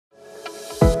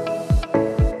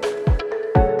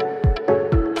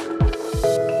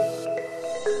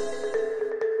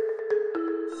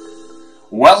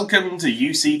Welcome to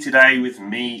UC Today with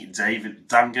me, David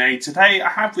Dungay. Today I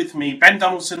have with me Ben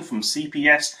Donaldson from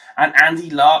CPS and Andy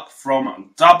Lark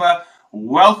from Dubber.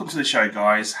 Welcome to the show,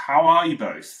 guys. How are you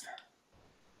both?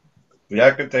 Yeah,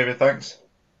 good, David. Thanks.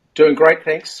 Doing great,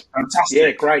 thanks. Fantastic.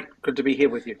 Yeah, great. Good to be here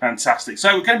with you. Fantastic.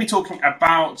 So we're going to be talking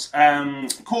about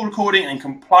call recording and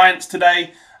compliance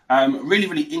today.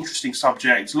 Really interesting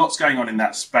subject. Lots going on in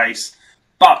that space.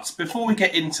 But before we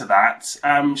get into that,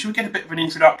 should we get a bit of an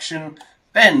introduction?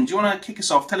 Ben, do you want to kick us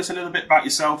off? Tell us a little bit about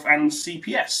yourself and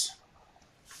CPS.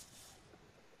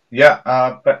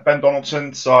 Yeah, Ben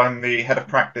Donaldson. So I'm the head of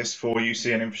practice for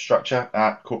UC and infrastructure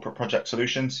at Corporate Project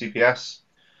Solutions, CPS.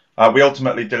 We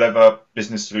ultimately deliver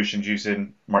business solutions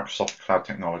using Microsoft Cloud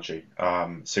technology.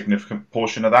 Significant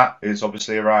portion of that is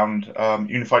obviously around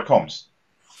unified comms,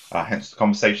 hence the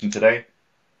conversation today.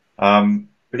 But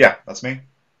yeah, that's me.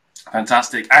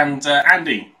 Fantastic. And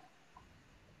Andy?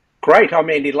 Great. I'm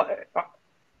Andy.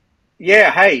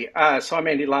 So I'm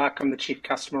Andy Lark. I'm the Chief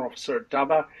Customer Officer at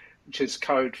Dubber, which is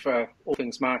code for all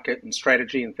things market and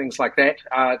strategy and things like that.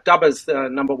 Dubber's the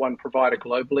number one provider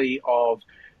globally of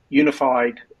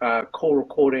unified call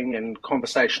recording and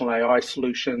conversational AI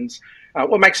solutions.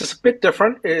 What makes us a bit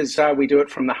different is we do it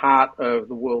from the heart of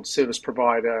the world service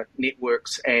provider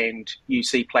networks and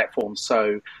UC platforms.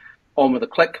 So on with a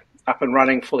click, up and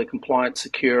running, fully compliant,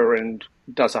 secure, and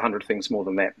does 100 things more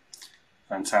than that.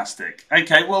 Fantastic.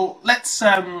 Okay, well, let's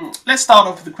start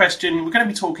off with the question. We're going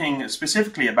to be talking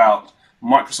specifically about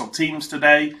Microsoft Teams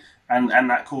today and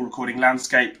that call recording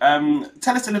landscape. Tell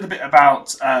us a little bit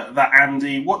about that,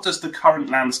 Andy. What does the current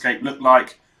landscape look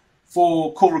like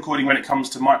for call recording when it comes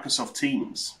to Microsoft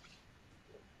Teams?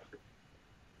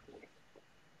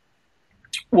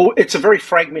 Well, it's a very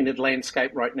fragmented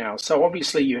landscape right now. So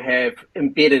obviously you have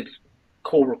embedded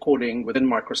call recording within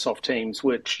Microsoft Teams,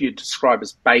 which you describe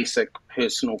as basic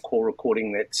personal call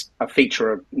recording. That's a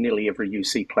feature of nearly every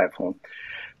UC platform.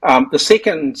 The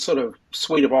second sort of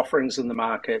suite of offerings in the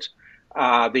market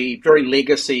are the very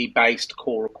legacy-based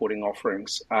call recording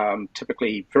offerings,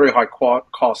 typically very high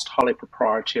cost, highly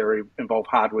proprietary, involve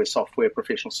hardware, software,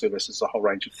 professional services, a whole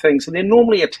range of things. And they're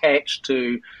normally attached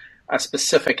to a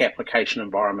specific application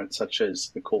environment, such as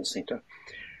the call center.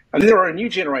 And there are a new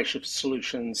generation of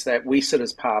solutions that we sit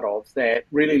as part of that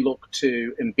really look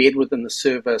to embed within the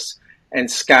service and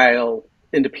scale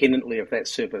independently of that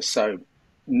service. So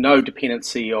no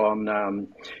dependency on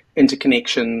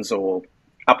interconnections or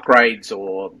upgrades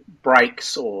or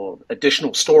breaks or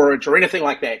additional storage or anything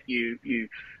like that. You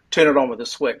turn it on with a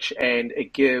switch and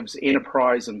it gives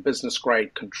enterprise and business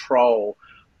grade control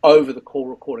over the call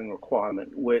recording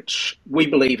requirement, which we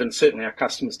believe, and certainly our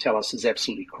customers tell us, is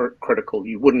absolutely critical.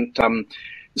 You wouldn't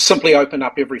simply open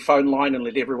up every phone line and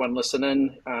let everyone listen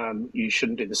in. You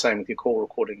shouldn't do the same with your call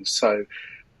recordings. So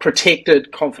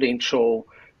protected, confidential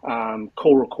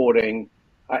call recording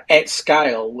at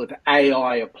scale with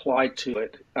AI applied to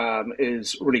it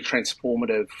is really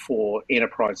transformative for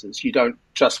enterprises. You don't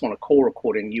just want a call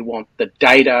recording, you want the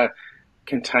data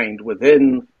contained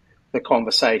within the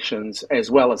conversations as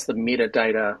well as the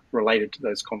metadata related to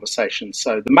those conversations.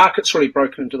 So the market's really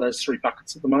broken into those three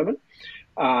buckets at the moment.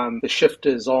 The shift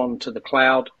is on to the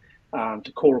cloud,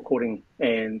 to call recording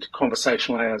and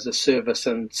conversational AI as a service.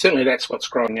 And certainly that's what's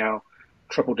growing our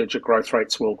triple-digit growth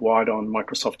rates worldwide on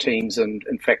Microsoft Teams and,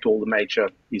 in fact, all the major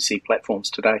UC platforms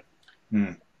today.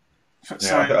 Yeah,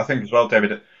 I think as well,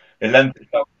 David, it lends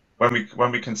itself.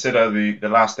 When we consider the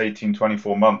last 18,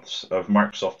 24 months of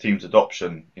Microsoft Teams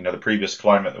adoption, the previous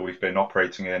climate that we've been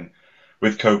operating in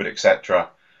with COVID, etc.,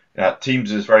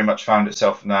 Teams has very much found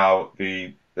itself now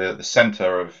the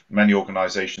center of many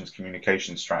organizations'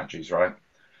 communication strategies, right?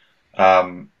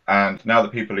 And now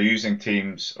that people are using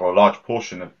Teams, or a large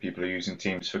portion of people are using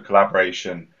Teams for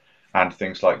collaboration and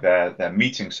things like their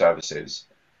meeting services,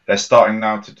 they're starting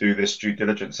now to do this due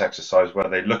diligence exercise where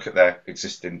they look at their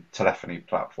existing telephony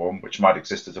platform, which might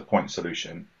exist as a point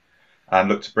solution, and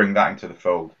look to bring that into the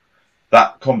fold.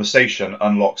 That conversation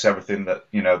unlocks everything that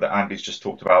that Andy's just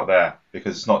talked about there,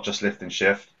 because it's not just lift and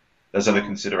shift. There's other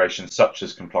considerations such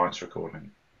as compliance recording.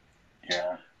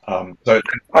 Yeah. So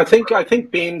I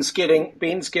think Ben's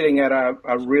getting at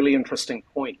a really interesting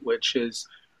point, which is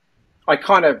I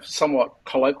kind of somewhat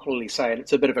colloquially say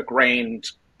it's a bit of a grand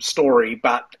story,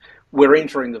 but we're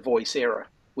entering the voice era,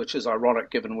 which is ironic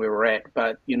given where we're at.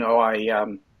 But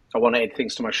I want to add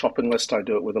things to my shopping list. I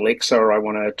do it with Alexa. I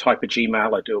want to type a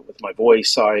Gmail. I do it with my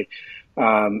voice.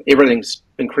 Everything's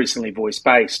increasingly voice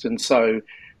based, and so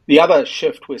the other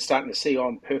shift we're starting to see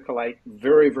on percolate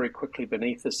very, very quickly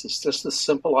beneath this is just the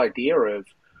simple idea of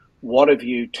what if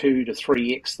you 2 to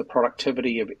 3x the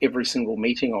productivity of every single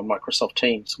meeting on Microsoft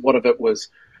Teams? What if it was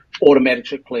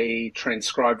automatically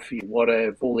transcribed for you? What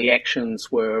if all the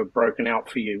actions were broken out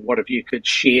for you? What if you could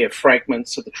share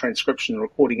fragments of the transcription and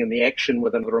recording and the action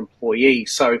with another employee?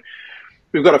 So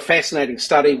we've got a fascinating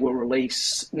study we'll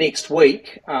release next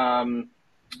week,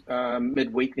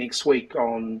 midweek next week,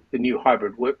 on the new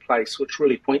hybrid workplace, which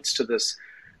really points to this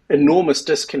enormous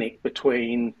disconnect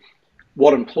between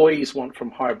what employees want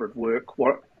from hybrid work,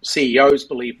 what CEOs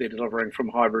believe they're delivering from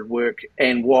hybrid work,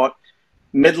 and what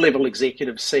mid-level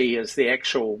executives see as the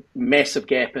actual massive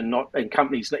gap in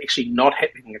companies actually not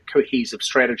having a cohesive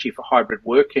strategy for hybrid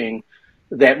working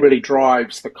that really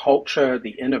drives the culture,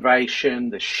 the innovation,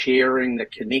 the sharing, the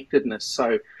connectedness.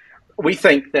 So we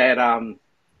think that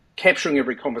capturing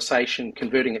every conversation,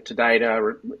 converting it to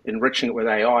data, enriching it with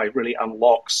AI really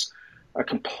unlocks a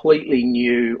completely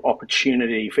new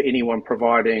opportunity for anyone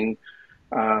providing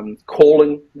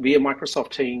calling via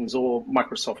Microsoft Teams or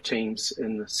Microsoft Teams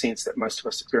in the sense that most of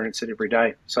us experience it every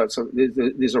day. So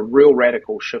there's a real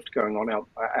radical shift going on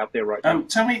out there right now.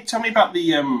 Tell me about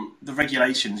the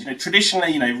regulations.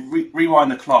 Traditionally,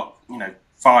 rewind the clock,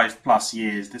 5+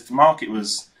 years. The market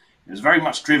was very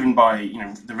much driven by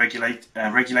the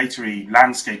regulatory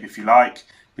landscape, if you like,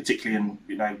 particularly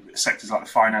in sectors like the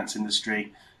finance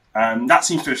industry. That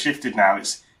seems to have shifted now.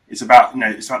 It's about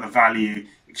the value,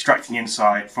 extracting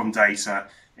insight from data,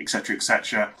 etc.,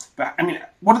 etc. But I mean,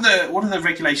 what are the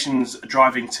regulations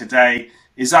driving today?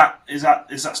 Is that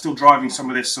still driving some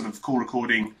of this sort of call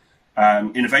recording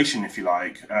innovation, if you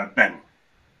like, Ben?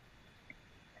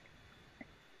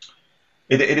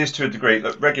 It is to a degree.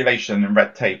 Look, regulation and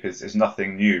red tape is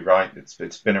nothing new, right?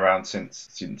 It's been around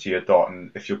since year dot.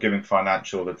 And if you're giving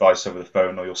financial advice over the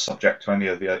phone, or you're subject to any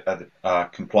of the other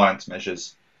compliance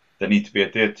measures that need to be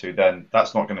adhered to, then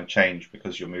that's not going to change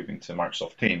because you're moving to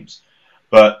Microsoft Teams.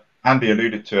 But Andy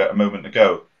alluded to it a moment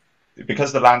ago.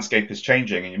 Because the landscape is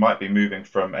changing and you might be moving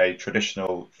from a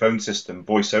traditional phone system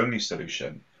voice-only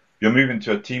solution, you're moving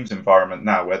to a Teams environment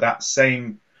now where that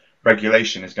same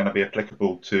regulation is going to be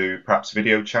applicable to perhaps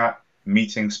video chat,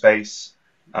 meeting space,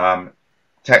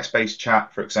 text-based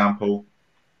chat, for example.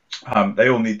 They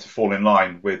all need to fall in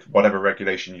line with whatever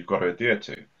regulation you've got to adhere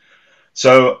to.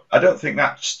 So I don't think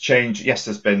that's changed. Yes,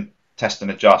 there's been test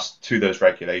and adjust to those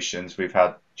regulations. We've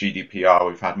had GDPR,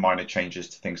 we've had minor changes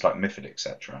to things like MiFID,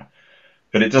 etc.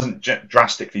 But it doesn't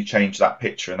drastically change that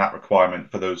picture and that requirement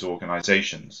for those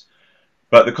organizations.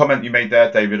 But the comment you made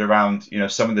there, David, around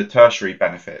some of the tertiary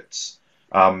benefits,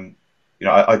 I'll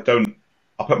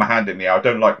put my hand in the air. I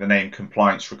don't like the name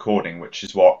compliance recording, which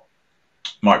is what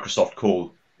Microsoft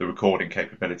call the recording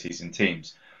capabilities in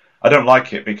Teams. I don't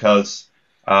like it because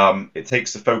it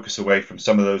takes the focus away from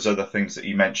some of those other things that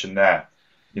you mentioned there.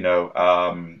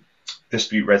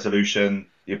 Dispute resolution,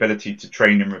 the ability to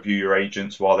train and review your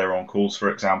agents while they're on calls, for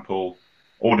example,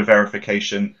 order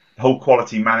verification, the whole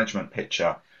quality management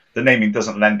picture. The naming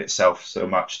doesn't lend itself so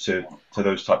much to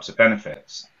those types of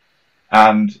benefits.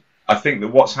 And I think that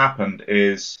what's happened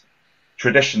is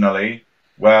traditionally,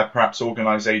 where perhaps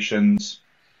organizations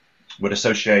would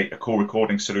associate a call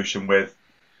recording solution with,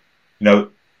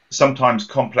 sometimes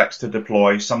complex to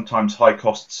deploy, sometimes high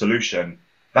cost solution,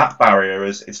 that barrier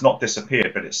it's not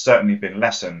disappeared, but it's certainly been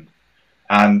lessened.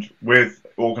 And with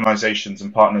organizations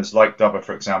and partners like Dubber,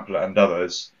 for example, and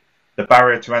others, the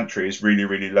barrier to entry is really,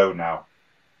 really low now.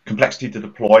 Complexity to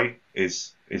deploy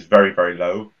is very, very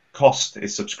low. Cost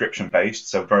is subscription based,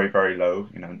 so very, very low,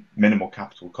 minimal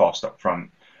capital cost up front.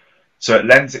 So it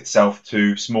lends itself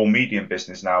to small, medium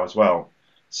business now as well.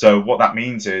 So what that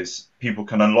means is people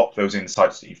can unlock those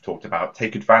insights that you've talked about,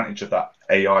 take advantage of that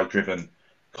AI-driven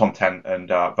content and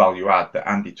value add that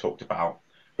Andy talked about.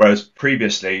 Whereas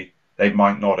previously they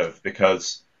might not have,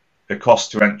 because the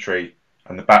cost to entry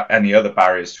and any other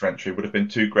barriers to entry would have been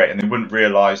too great, and they wouldn't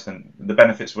realise, and the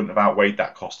benefits wouldn't have outweighed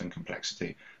that cost and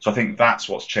complexity. So I think that's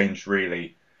what's changed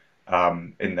really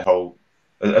in the whole,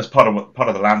 as part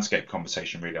of the landscape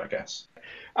conversation, really, I guess.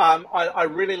 I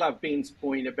really love Ben's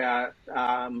point about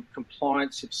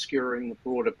compliance obscuring the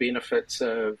broader benefits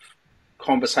of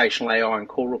conversational AI and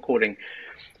call recording.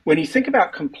 When you think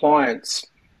about compliance,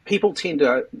 people tend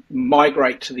to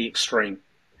migrate to the extreme.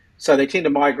 So they tend to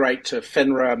migrate to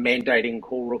FINRA mandating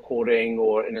call recording,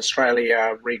 or in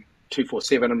Australia, Reg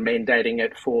 247 and mandating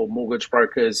it for mortgage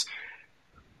brokers.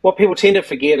 What people tend to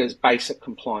forget is basic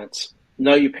compliance.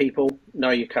 Know your people, know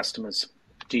your customers.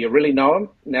 Do you really know them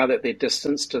now that they're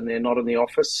distanced and they're not in the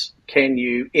office? Can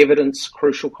you evidence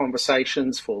crucial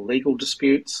conversations for legal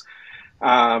disputes?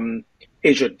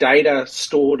 Is your data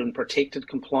stored and protected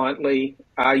compliantly?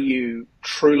 Are you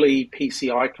truly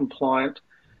PCI compliant?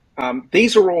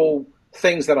 These are all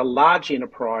things that a large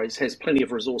enterprise has plenty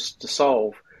of resource to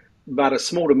solve, but a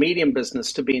small to medium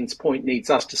business, to Ben's point, needs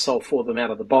us to solve for them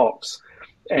out of the box.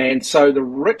 And so the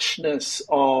richness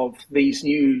of these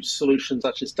new solutions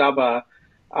such as Dubber,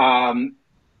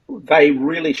 they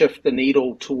really shift the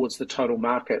needle towards the total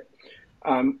market.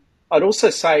 I'd also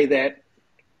say that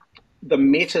the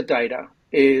metadata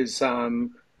is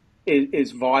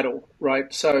vital,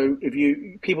 right? So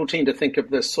people tend to think of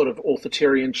this sort of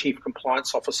authoritarian chief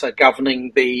compliance officer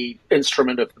governing the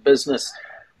instrument of the business,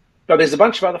 but there's a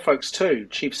bunch of other folks too: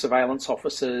 chief surveillance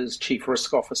officers, chief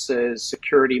risk officers,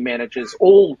 security managers,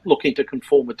 all looking to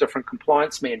conform with different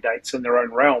compliance mandates in their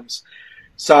own realms.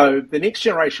 So the next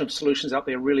generation of solutions out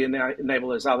there really enable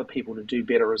those other people to do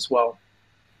better as well.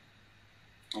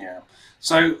 Yeah.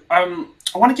 So I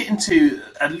want to get into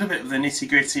a little bit of the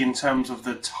nitty-gritty in terms of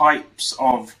the types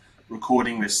of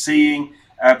recording we're seeing.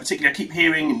 Particularly, I keep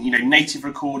hearing, native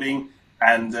recording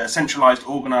and centralized,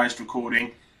 organized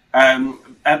recording.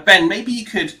 Ben, maybe you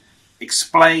could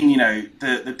explain,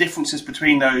 the differences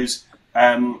between those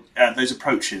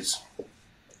approaches.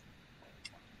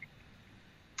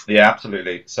 Yeah,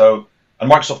 absolutely. So,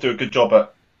 and Microsoft do a good job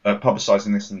at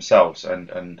publicizing this themselves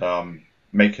and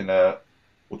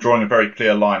drawing a very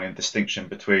clear line in distinction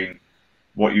between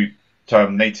what you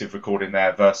term native recording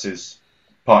there versus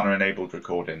partner-enabled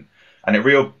recording. And it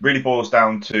really boils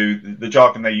down to the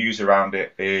jargon they use around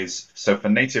it is, so for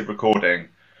native recording,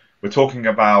 we're talking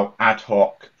about ad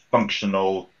hoc,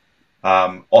 functional,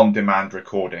 on-demand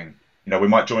recording. We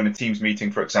might join a Teams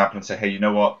meeting, for example, and say, hey, you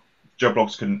know what? Joe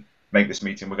Bloggs couldn't make this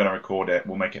meeting. We're going to record it.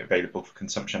 We'll make it available for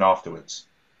consumption afterwards.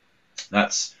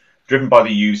 That's driven by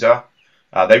the user.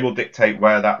 They will dictate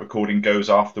where that recording goes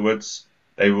afterwards.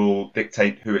 They will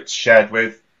dictate who it's shared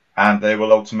with, and they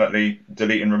will ultimately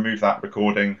delete and remove that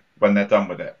recording when they're done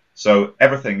with it. So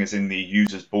everything is in the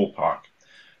user's ballpark.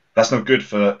 That's no good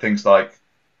for things like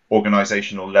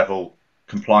organizational level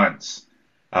compliance,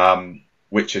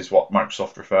 which is what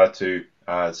Microsoft refer to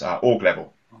as org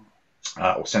level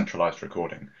or centralized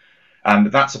recording.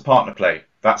 And that's a partner play.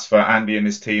 That's for Andy and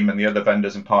his team and the other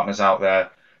vendors and partners out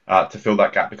there to fill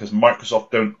that gap, because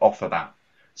Microsoft don't offer that.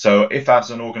 So if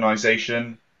as an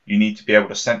organization, you need to be able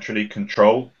to centrally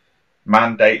control,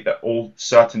 mandate that all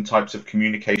certain types of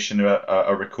communication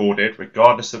are recorded,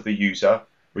 regardless of the user,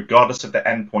 regardless of the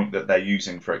endpoint that they're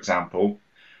using, for example,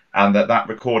 and that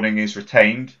recording is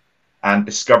retained and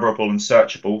discoverable and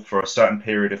searchable for a certain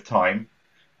period of time,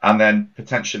 and then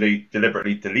potentially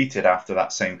deliberately deleted after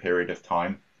that same period of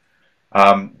time,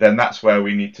 then that's where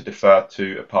we need to defer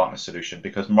to a partner solution,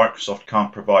 because Microsoft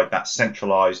can't provide that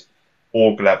centralized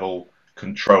org-level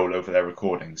control over their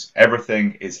recordings.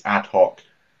 Everything is ad hoc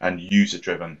and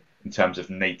user-driven in terms of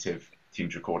native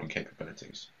Teams recording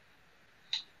capabilities.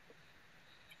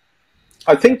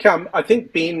 I think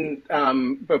Ben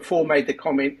before made the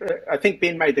comment. I think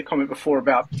Ben made the comment before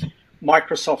about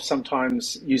Microsoft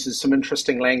sometimes uses some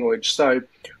interesting language. So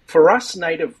for us,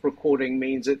 native recording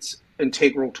means it's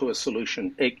integral to a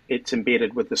solution. It's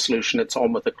embedded with the solution. It's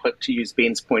on with a click, to use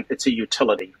Ben's point. It's a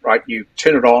utility, right? You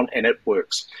turn it on and it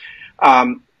works.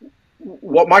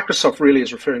 What Microsoft really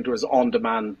is referring to is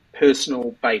on-demand,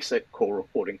 personal, basic call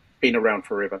recording, been around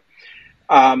forever.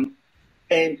 And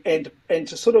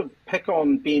to sort of pick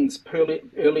on Ben's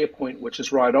earlier point, which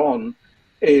is right on,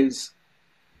 is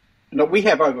we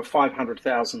have over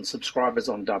 500,000 subscribers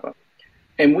on Dubber.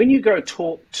 And when you go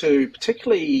talk to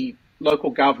particularly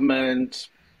local government,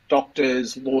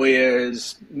 doctors,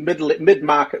 lawyers,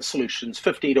 mid-market solutions,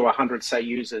 50 to 100, say,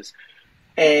 users,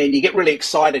 and you get really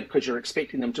excited because you're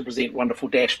expecting them to present wonderful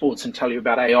dashboards and tell you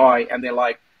about AI, and they're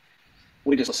like,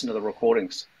 we just listen to the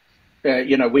recordings.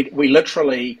 We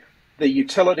literally, the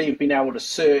utility of being able to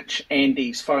search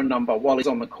Andy's phone number while he's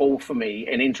on the call for me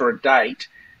and enter a date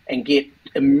and get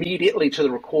immediately to the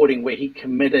recording where he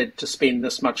committed to spend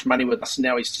this much money with us, and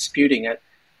now he's disputing it,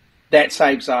 that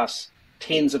saves us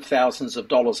tens of thousands of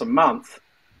dollars a month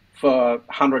for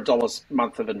 $100 a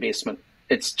month of investment.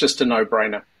 It's just a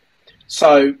no-brainer.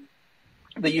 So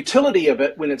the utility of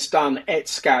it, when it's done at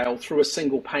scale through a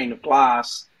single pane of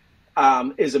glass,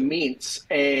 is immense,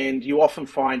 and you often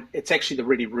find it's actually the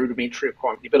really rudimentary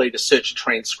requirement, the ability to search a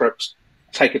transcript,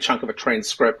 take a chunk of a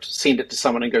transcript, send it to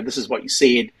someone and go, this is what you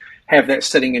said, have that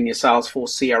sitting in your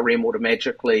Salesforce CRM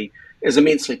automatically, is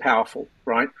immensely powerful,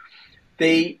 right?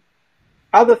 The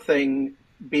other thing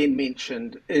Ben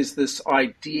mentioned is this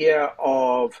idea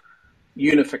of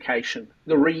unification.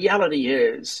 The reality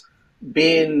is,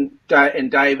 Ben and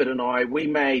David and I, we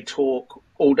may talk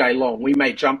all day long. We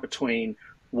may jump between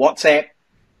WhatsApp.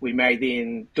 We may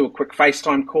then do a quick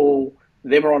FaceTime call.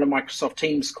 Then we're on a Microsoft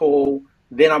Teams call.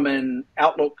 then I'm in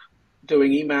Outlook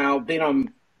doing email, then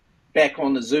I'm back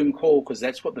on the Zoom call because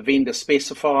that's what the vendor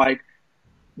specified.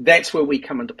 That's where we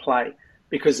come into play,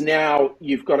 because now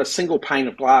you've got a single pane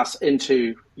of glass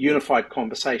into unified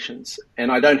conversations,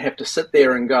 and I don't have to sit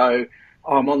there and go,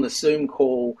 oh, I'm on the Zoom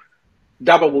call,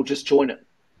 Dubber will just join it.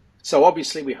 So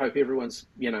obviously we hope everyone's,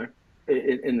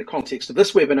 in the context of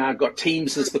this webinar, got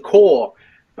Teams as the core,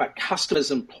 but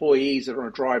customers, employees that are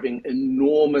driving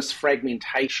enormous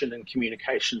fragmentation in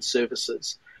communication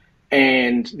services.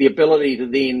 And the ability to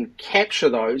then capture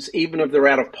those, even if they're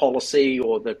out of policy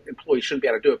or the employee shouldn't be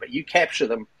able to do it, but you capture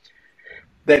them,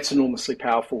 that's enormously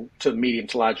powerful to medium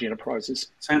to large enterprises.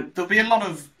 So there'll be a lot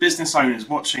of business owners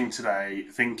watching today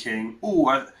thinking,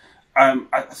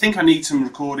 I think I need some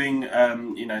recording,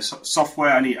 software.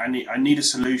 I need a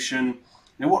solution.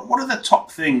 What are the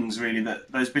top things really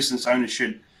that those business owners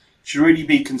should really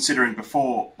be considering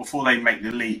before they make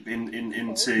the leap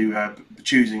into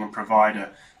choosing a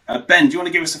provider? Ben, do you want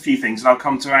to give us a few things, and I'll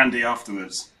come to Andy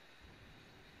afterwards?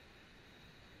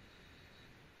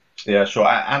 Yeah, sure.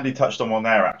 Andy touched on one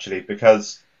there actually,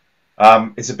 because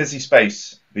it's a busy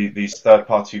space, these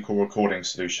third-party call recording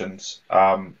solutions.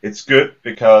 It's good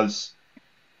because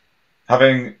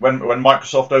when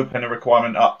Microsoft open a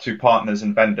requirement up to partners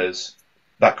and vendors,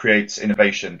 that creates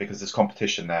innovation because there's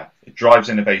competition there. It drives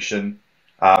innovation.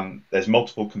 There's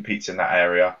multiple competes in that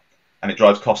area, and it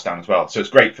drives costs down as well. So it's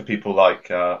great for people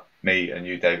like me and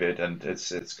you, David, and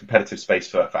it's competitive space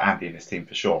for Andy and his team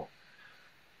for sure.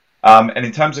 And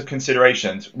in terms of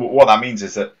considerations, what that means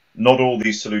is that not all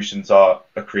these solutions are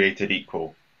created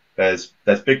equal. There's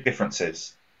big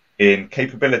differences in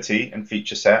capability and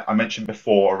feature set. I mentioned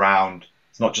before around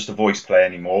it's not just a voice play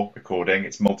anymore, recording,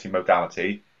 it's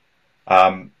multimodality.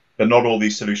 But not all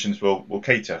these solutions will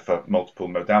cater for multiple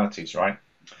modalities, right?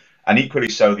 And equally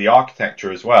so, the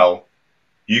architecture as well.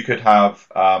 You could have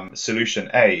solution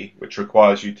A, which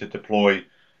requires you to deploy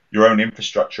your own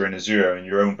infrastructure in Azure and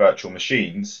your own virtual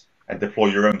machines and deploy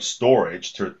your own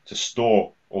storage to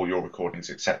store all your recordings,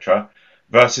 etc.,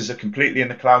 versus a completely in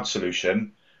the cloud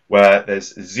solution where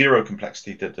there's zero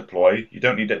complexity to deploy. You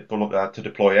don't need to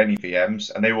deploy any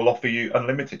VMs, and they will offer you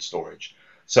unlimited storage.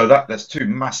 So there's two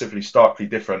massively, starkly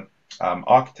different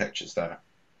architectures there.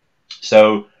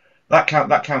 So that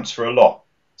counts for a lot.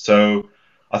 So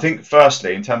I think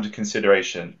firstly, in terms of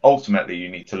consideration, ultimately you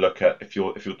need to look at if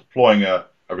you're deploying a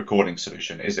recording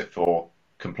solution, is it for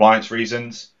compliance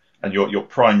reasons? And your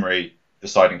primary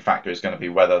deciding factor is going to be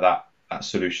whether that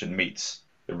solution meets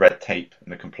the red tape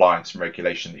and the compliance and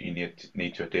regulation that you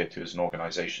need to adhere to as an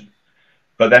organization.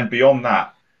 But then beyond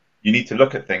that, you need to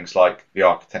look at things like the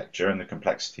architecture and the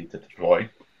complexity to deploy,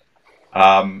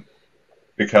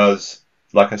 because,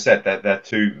 like I said, they're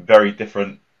two very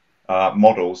different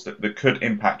models that could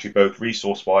impact you both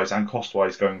resource-wise and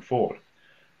cost-wise going forward.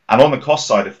 And on the cost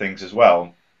side of things as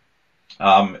well,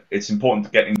 it's important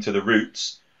to get into the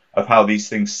roots of how these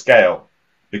things scale,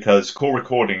 because call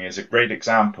recording is a great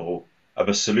example of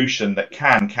a solution that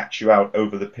can catch you out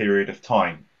over the period of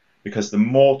time, because the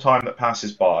more time that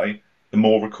passes by, the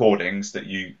more recordings that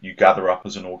you gather up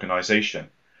as an organization.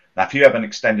 Now, if you have an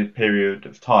extended period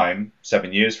of time,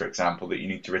 7 years, for example, that you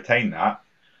need to retain that,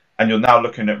 and you're now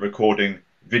looking at recording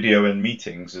video and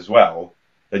meetings as well,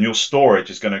 then your storage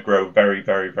is going to grow very,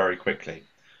 very, very quickly.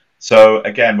 So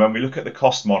again, when we look at the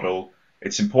cost model,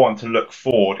 it's important to look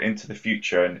forward into the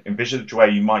future and envisage where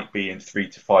you might be in 3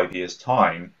 to 5 years'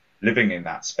 time, living in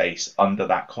that space under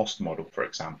that cost model, for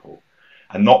example,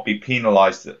 and not be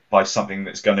penalized by something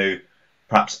that's going to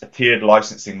perhaps a tiered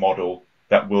licensing model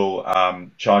that will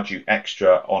charge you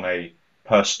extra on a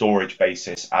per storage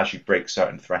basis as you break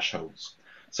certain thresholds.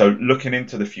 So looking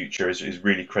into the future is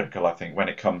really critical, I think, when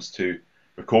it comes to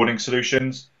recording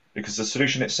solutions, because the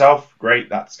solution itself, great,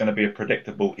 that's going to be a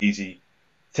predictable, easy,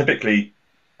 typically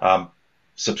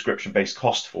subscription-based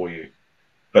cost for you.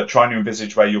 But trying to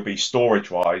envisage where you'll be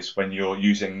storage-wise when you're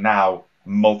using now a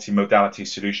multi-modality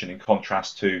solution in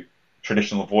contrast to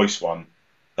traditional voice one,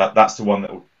 that's the one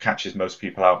that catches most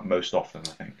people out most often, I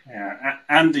think. Yeah,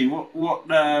 Andy,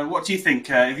 what do you think?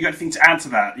 Have you got anything to add to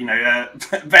that?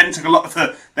 Ben took a lot of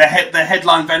the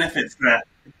headline benefits there.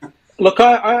 Look,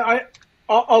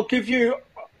 I'll give you.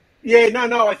 Yeah,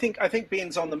 no. I think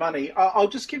Ben's on the money. I'll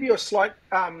just give you a slight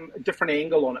different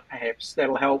angle on it, perhaps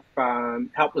that'll help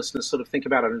listeners sort of think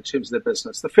about it in terms of their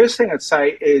business. The first thing I'd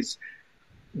say is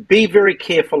be very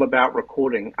careful about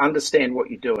recording. Understand what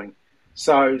you're doing.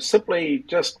 So simply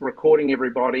just recording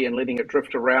everybody and letting it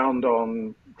drift around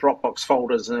on Dropbox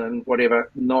folders and whatever,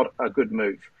 not a good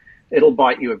move. it'll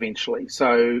bite you eventually.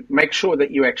 So make sure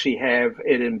that you actually have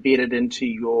it embedded into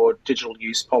your digital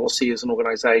use policy as an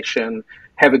organization,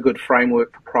 have a good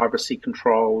framework for privacy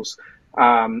controls,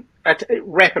 wrap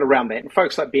it around that. And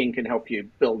folks like Ben can help you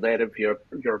build that. If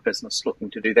you're a business looking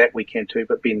to do that, we can too,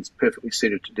 but Ben's perfectly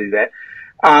suited to do that.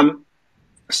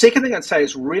 Second thing I'd say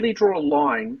is really draw a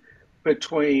line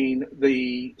between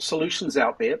the solutions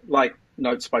out there, like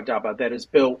Notes by Dubber, that is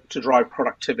built to drive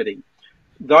productivity.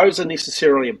 Those are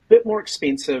necessarily a bit more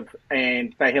expensive,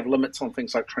 and they have limits on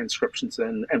things like transcriptions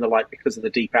and the like because of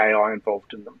the deep AI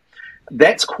involved in them.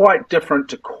 That's quite different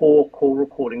to core call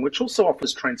recording, which also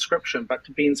offers transcription, but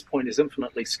to Ben's point is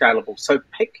infinitely scalable. So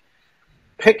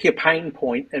pick your pain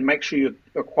point and make sure you're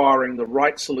acquiring the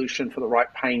right solution for the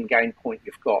right pain gain point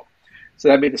you've got. So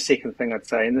that'd be the second thing I'd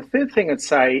say. And the third thing I'd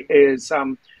say is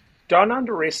don't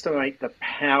underestimate the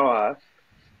power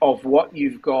of what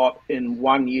you've got in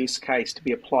one use case to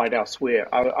be applied elsewhere.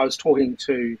 I was talking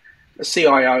to a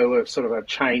CIO of sort of a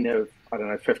chain of,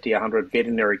 50, 100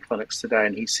 veterinary clinics today,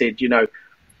 and he said,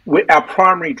 our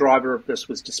primary driver of this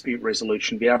was dispute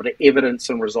resolution, be able to evidence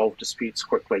and resolve disputes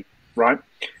quickly, right?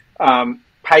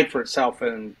 Paid for itself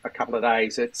in a couple of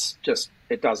days. It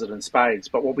does it in spades.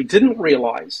 But what we didn't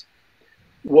realize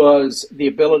was the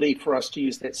ability for us to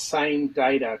use that same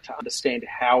data to understand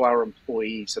how our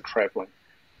employees are traveling.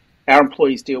 Our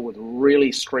employees deal with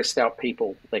really stressed out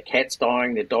people. Their cat's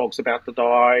dying, their dog's about to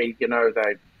die,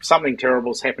 something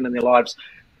terrible's happened in their lives.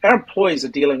 Our employees are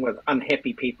dealing with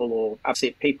unhappy people or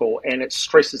upset people, and it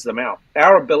stresses them out.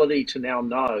 Our ability to now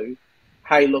know,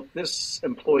 hey, look, this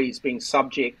employee's being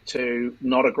subject to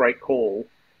not a great call.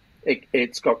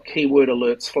 It's got keyword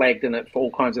alerts flagged in it for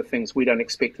all kinds of things we don't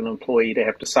expect an employee to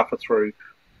have to suffer through.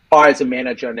 I, as a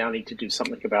manager, now need to do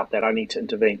something about that. I need to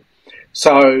intervene.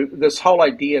 So this whole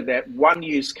idea that one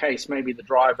use case may be the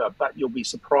driver, but you'll be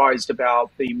surprised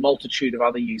about the multitude of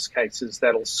other use cases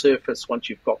that'll surface once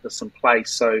you've got this in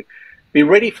place. So be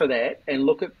ready for that and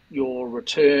look at your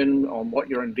return on what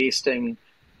you're investing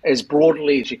as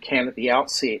broadly as you can at the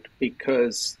outset,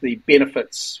 because the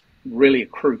benefits really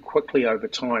accrue quickly over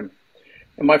time.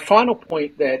 And my final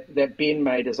point that Ben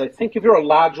made is, I think if you're a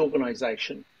large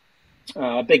organization,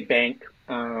 a big bank,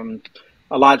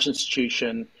 a large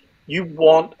institution, you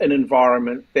want an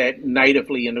environment that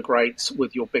natively integrates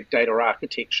with your big data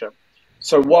architecture.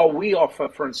 So while we offer,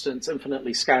 for instance,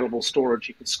 infinitely scalable storage,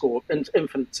 you can store an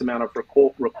infinite amount of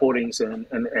recordings and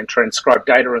transcribe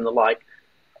data and the like.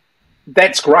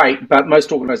 That's great, but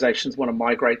most organizations want to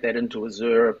migrate that into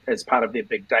Azure as part of their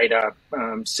big data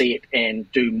set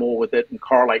and do more with it and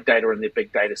correlate data in their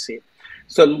big data set.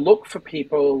 So look for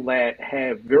people that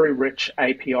have very rich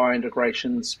API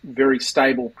integrations, very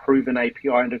stable, proven API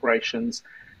integrations,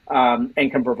 and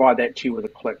can provide that to you with a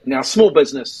click. Now, small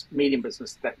business, medium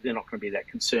business, they're not going to be that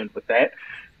concerned with that.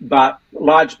 But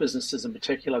large businesses in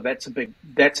particular, that's a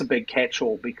big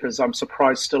catch-all, because I'm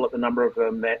surprised still at the number of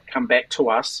them that come back to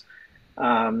us,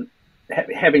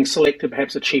 having selected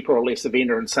perhaps a cheaper or lesser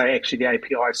vendor, and say, actually, the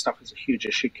API stuff is a huge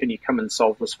issue. Can you come and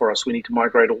solve this for us? We need to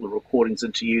migrate all the recordings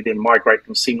into you, then migrate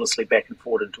them seamlessly back and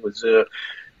forward into Azure.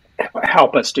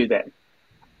 Help us do that.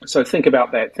 So think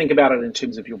about that. Think about it in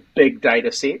terms of your big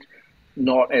data set,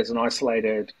 not as an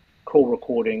isolated call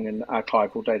recording and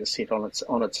archival data set on its.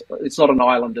 It's not an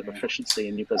island of efficiency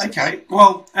in your business. Okay.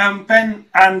 Well, Ben,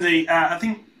 Andy, I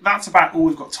think that's about all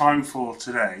we've got time for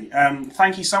today.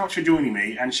 Thank you so much for joining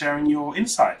me and sharing your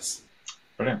insights.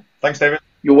 Brilliant. Thanks, David.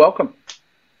 You're welcome.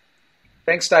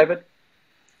 Thanks, David.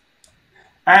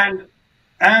 And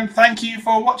thank you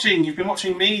for watching. You've been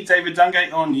watching me, David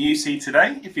Dungate, on UC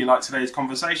Today. If you like today's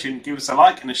conversation, give us a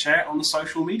like and a share on the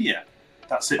social media.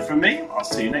 That's it from me. I'll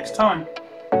see you next time.